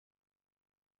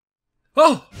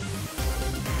Oh!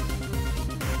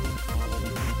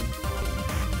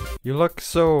 You look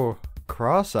so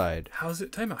cross-eyed. How's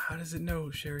it? Time out. How does it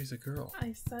know Sherry's a girl?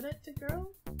 I said it to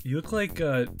girl. You look like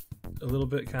a little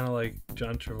bit kind of like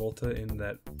John Travolta in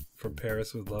that From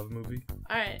Paris with Love movie.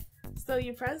 Alright, so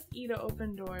you press E to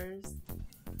open doors.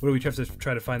 What do we have to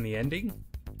try to find the ending?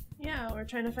 Yeah, we're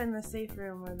trying to find the safe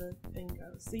room where the thing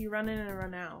goes. So you run in and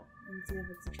run out and see if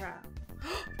it's a trap.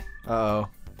 Uh-oh.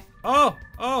 Oh!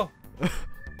 Oh!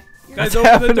 Guys, What's open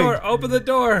happening? the door! Open the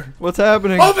door! What's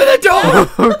happening? Open the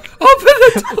door! Open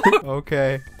the door!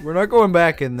 Okay, we're not going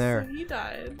back in So there. he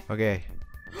died. Okay.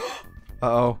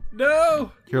 Uh-oh.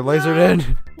 No! You're lasered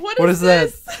in. What is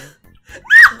that? this?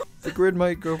 The grid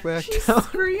might go back She's down.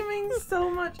 screaming so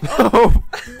much. Oh.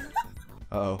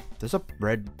 Uh-oh. There's a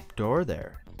red door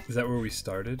there. Is that where we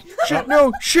started? Shit,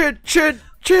 no! Shit! Shit!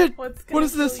 Shit! What's What gonna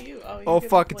is this? kill you? Oh, you Oh get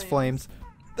fuck, the it's flames.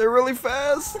 They're really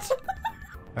fast.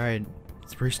 Alright,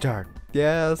 let's restart.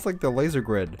 Yeah, it's like the laser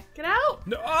grid. Get out!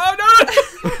 No! Oh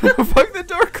no! Fuck, the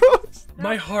door closed. No,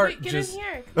 My heart wait, get just. in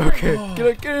here. Come Okay, Oh.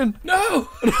 get in. No!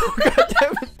 No, god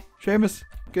damn it. Seamus,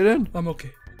 get in. I'm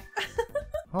okay.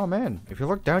 Oh man, if you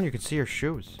look down, you can see your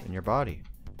shoes and your body.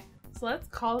 So let's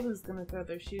call who's gonna throw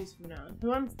their shoes from now on. Who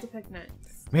wants to pick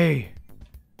next? Me.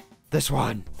 This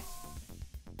one.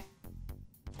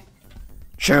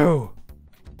 Shoe.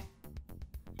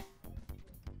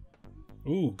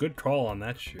 Ooh, good call on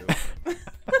that shoe.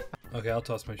 Okay, I'll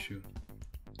toss my shoe.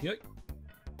 Yep.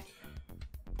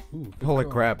 Ooh, good Holy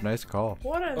call. crap, nice call.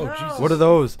 What are Oh, those? Jesus. What are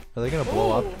those? Are they gonna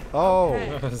blow up? Ooh, Oh. okay.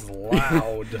 That was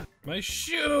loud. My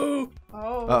shoe!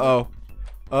 Oh. Uh-oh.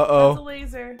 That's a Uh-oh.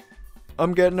 laser.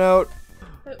 I'm getting out.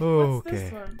 What's Okay.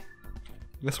 this one?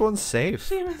 This one's safe.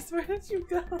 Seamus, where did you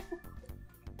go?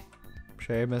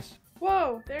 Seamus.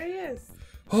 Whoa, there he is.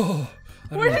 Oh,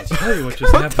 I Where don't know did what to tell you what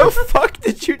just What happened. the fuck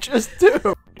did you just do?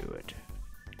 Do it.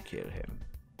 Kill him.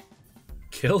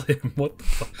 Kill him? What the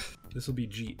fuck? This will be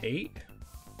G8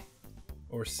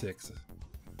 or 6?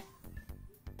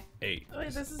 8. Oh,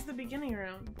 wait, this is the beginning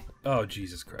round. Oh,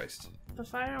 Jesus Christ. The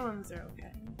fire ones are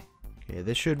okay. Okay,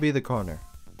 this should be the corner.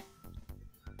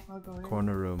 I'll go in.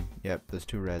 Corner room. Yep, there's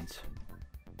two reds.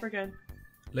 We're good.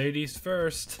 Ladies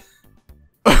first.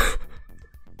 How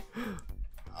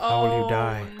will you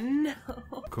die? No.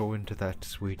 Go into that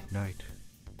sweet night.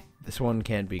 This one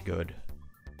can't be good.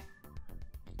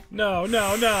 No,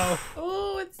 no, no.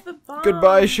 Oh, it's the bomb.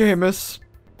 Goodbye, Seamus.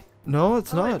 No,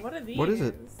 it's Oh, not. wait, what are these? What is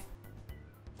it?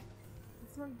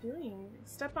 It's not doing.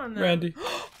 Step on them. Randy.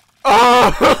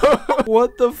 Oh!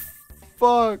 What the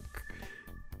fuck?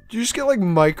 Did you just get like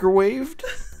microwaved?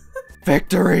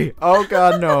 Victory! Oh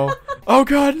god, no. Oh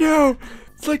god, no!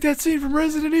 It's like that scene from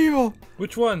Resident Evil.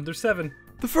 Which one? There's 7.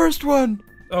 The first one.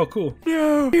 Oh, cool.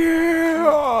 No. You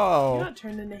Yeah. got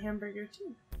turned into hamburger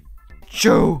too.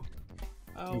 Chew.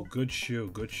 Oh, Ooh, good shoe,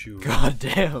 good shoe. God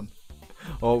damn.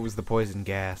 Oh, it was the poison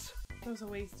gas. that was a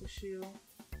waste of shoe.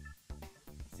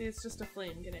 See, it's just a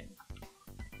flame. Get in.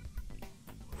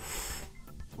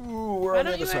 Ooh, we're Why on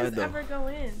the don't you other guys side though. ever go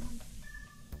in?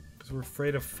 Because we're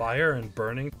afraid of fire and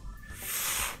burning.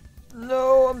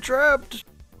 No, I'm trapped.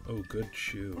 Oh, good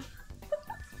shoe.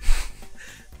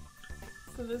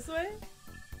 So this way?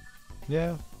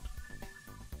 Yeah.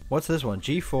 What's this one?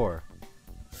 G4.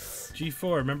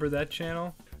 G4, remember that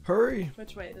channel? Hurry.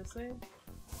 Which way? This way?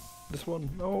 This one.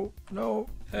 No, no.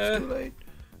 Eh. It's too late.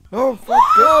 Oh, fuck.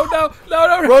 Oh, no,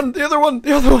 no, no. Run. The other one.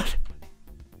 The other one.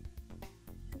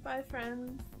 Goodbye,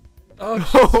 friends. Oh,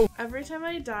 Oh. Every time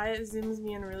I die, it zooms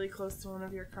me in really close to one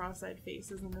of your cross-eyed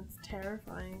faces, and it's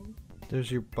terrifying.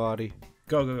 There's your body.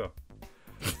 go, go, go.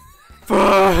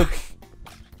 Fuck.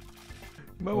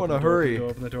 You might Open want the to door, hurry.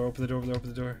 Open the door, open the door, open the door,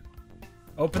 open the door.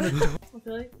 Open the door. I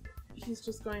feel like he's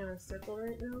just going in a circle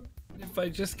right now. If I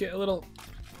just get a little...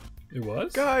 It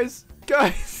was? Guys.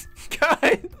 Guys.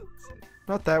 Guys.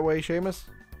 Not that way, Seamus.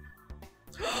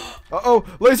 Uh-oh.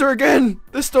 Laser again.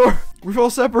 This door. We've all I'm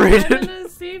separated. in a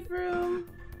safe room.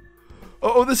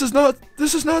 Uh-oh. This is not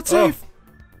safe.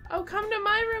 Oh, come to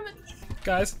my room.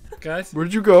 Guys, guys. Where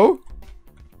did you go?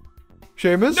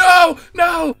 Seamus? No!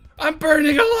 No! I'm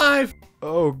burning alive!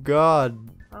 Oh, God.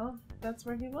 Oh, that's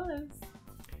where he was.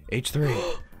 H3.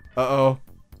 Uh-oh.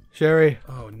 Sherry.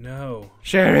 Oh, no.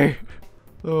 Sherry.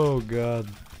 Oh, God.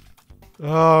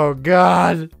 Oh,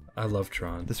 God. I love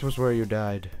Tron. This was where you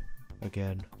died.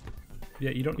 Again. Yeah,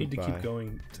 you don't need to Goodbye. keep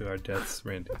going to our deaths,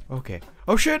 Randy. Okay.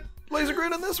 Oh, shit. Laser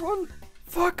grid on this one.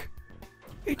 Fuck.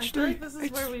 H3. I feel like this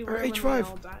is where we or were when we H5.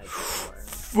 all died before.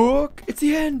 Fuck. It's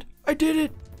the end. I did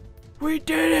it. We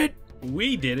did it.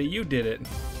 We did it, you did it.